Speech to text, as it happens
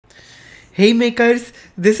Hey makers,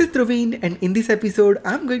 this is Dhruvin, and in this episode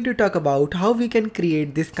I'm going to talk about how we can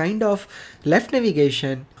create this kind of left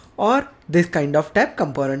navigation or this kind of tab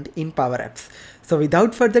component in Power Apps. So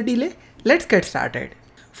without further delay, let's get started.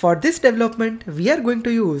 For this development, we are going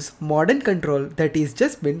to use modern control that is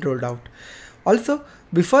just been rolled out. Also,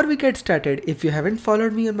 before we get started, if you haven't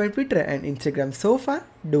followed me on my Twitter and Instagram so far,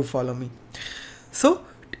 do follow me. So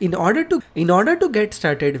in order to get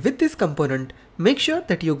started with this component, make sure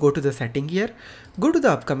that you go to the setting here, go to the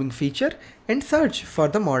upcoming feature and search for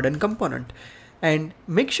the modern component and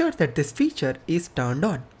make sure that this feature is turned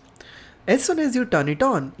on. As soon as you turn it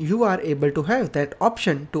on, you are able to have that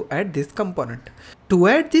option to add this component. To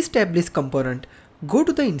add this Tablist component, go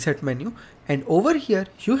to the insert menu and over here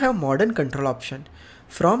you have modern control option.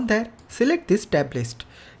 From there, select this Tablist.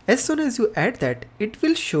 As soon as you add that, it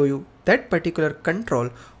will show you that particular control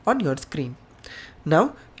on your screen.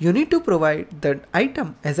 Now you need to provide the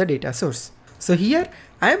item as a data source. So here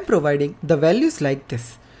I am providing the values like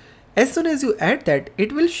this. As soon as you add that,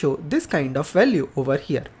 it will show this kind of value over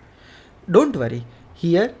here. Don't worry,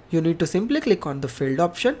 here you need to simply click on the field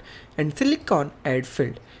option and click on add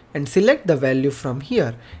field and select the value from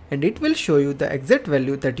here, and it will show you the exact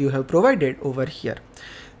value that you have provided over here.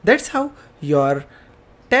 That's how your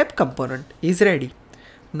tab component is ready.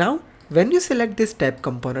 Now when you select this tab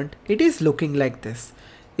component, it is looking like this.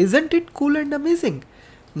 Isn't it cool and amazing?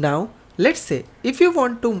 Now let's say if you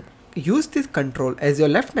want to use this control as your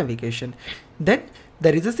left navigation, then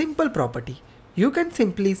there is a simple property. You can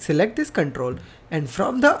simply select this control and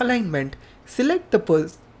from the alignment, select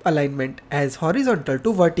the alignment as horizontal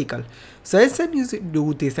to vertical. So as soon as you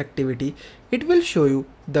do this activity, it will show you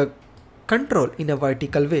the control in a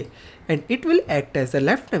vertical way and it will act as a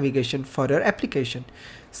left navigation for your application.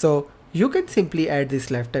 So you can simply add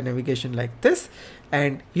this left navigation like this,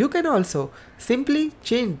 and you can also simply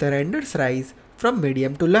change the render size from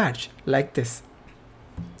medium to large like this.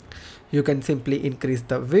 You can simply increase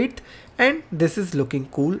the width and this is looking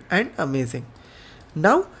cool and amazing.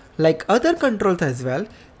 Now like other controls as well,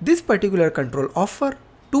 this particular control offer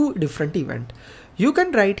two different events. You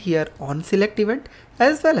can write here OnSelect Event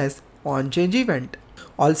as well as OnChange Event.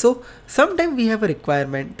 Also, sometimes we have a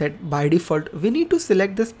requirement that by default we need to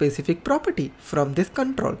select the specific property from this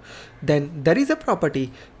control. Then there is a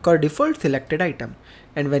property called default selected item,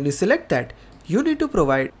 and when you select that, you need to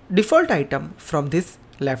provide default item from this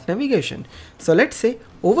left navigation. So let's say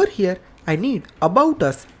over here I need about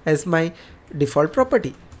us as my default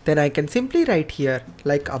property. Then I can simply write here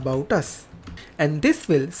like about us, and this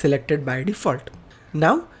will selected by default.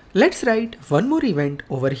 Now let's write one more event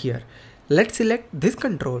over here. Let's select this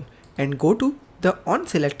control and go to the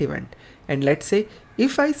OnSelect event, and let's say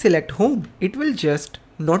if I select home, it will just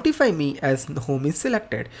notify me as home is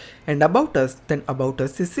selected, and about us, then about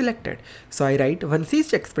us is selected. So I write one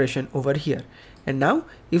each expression over here, and now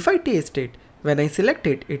if I taste it, when I select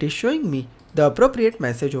it, it is showing me the appropriate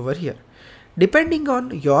message over here. Depending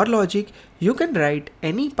on your logic, you can write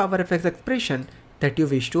any PowerFX expression that you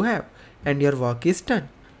wish to have and your work is done.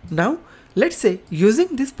 Now let's say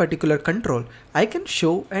using this particular control, I can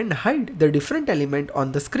show and hide the different element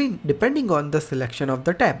on the screen depending on the selection of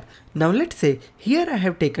the tab. Now let's say here I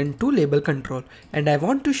have taken two label control and I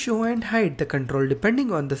want to show and hide the control depending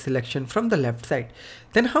on the selection from the left side.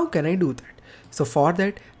 Then how can I do that? So for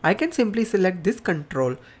that, I can simply select this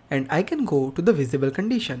control and I can go to the visible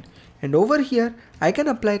condition, and over here I can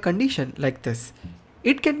apply condition like this.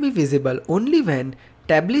 It can be visible only when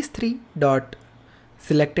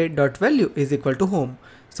tablist3.selected.value is equal to home.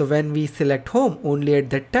 So when we select home, only at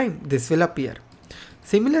that time this will appear.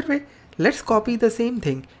 Similar way, let's copy the same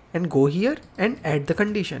thing and go here and add the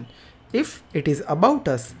condition. If it is about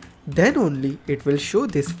us, then only it will show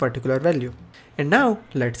this particular value. And now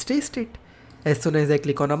let's taste it. As soon as I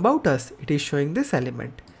click on about us, it is showing this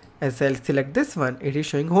element. As I select this one, it is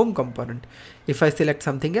showing home component. If I select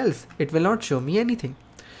something else, it will not show me anything.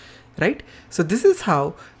 Right? So this is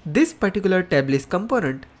how this particular Tablist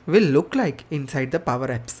component will look like inside the Power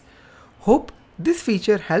Apps. Hope this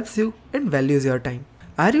feature helps you and values your time.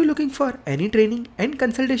 Are you looking for any training and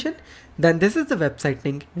consultation? Then this is the website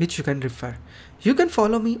link which you can refer. You can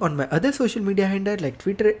follow me on my other social media handle like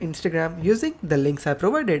Twitter, Instagram using the links I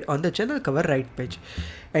provided on the channel cover right page.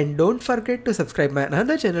 And don't forget to subscribe my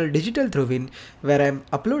another channel Digital Dhruvin, where I am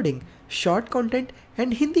uploading short content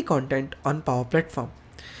and Hindi content on Power Platform.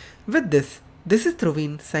 With this is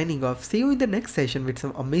Dhruvin signing off. See you in the next session with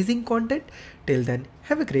some amazing content. Till then,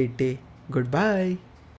 have a great day. Goodbye.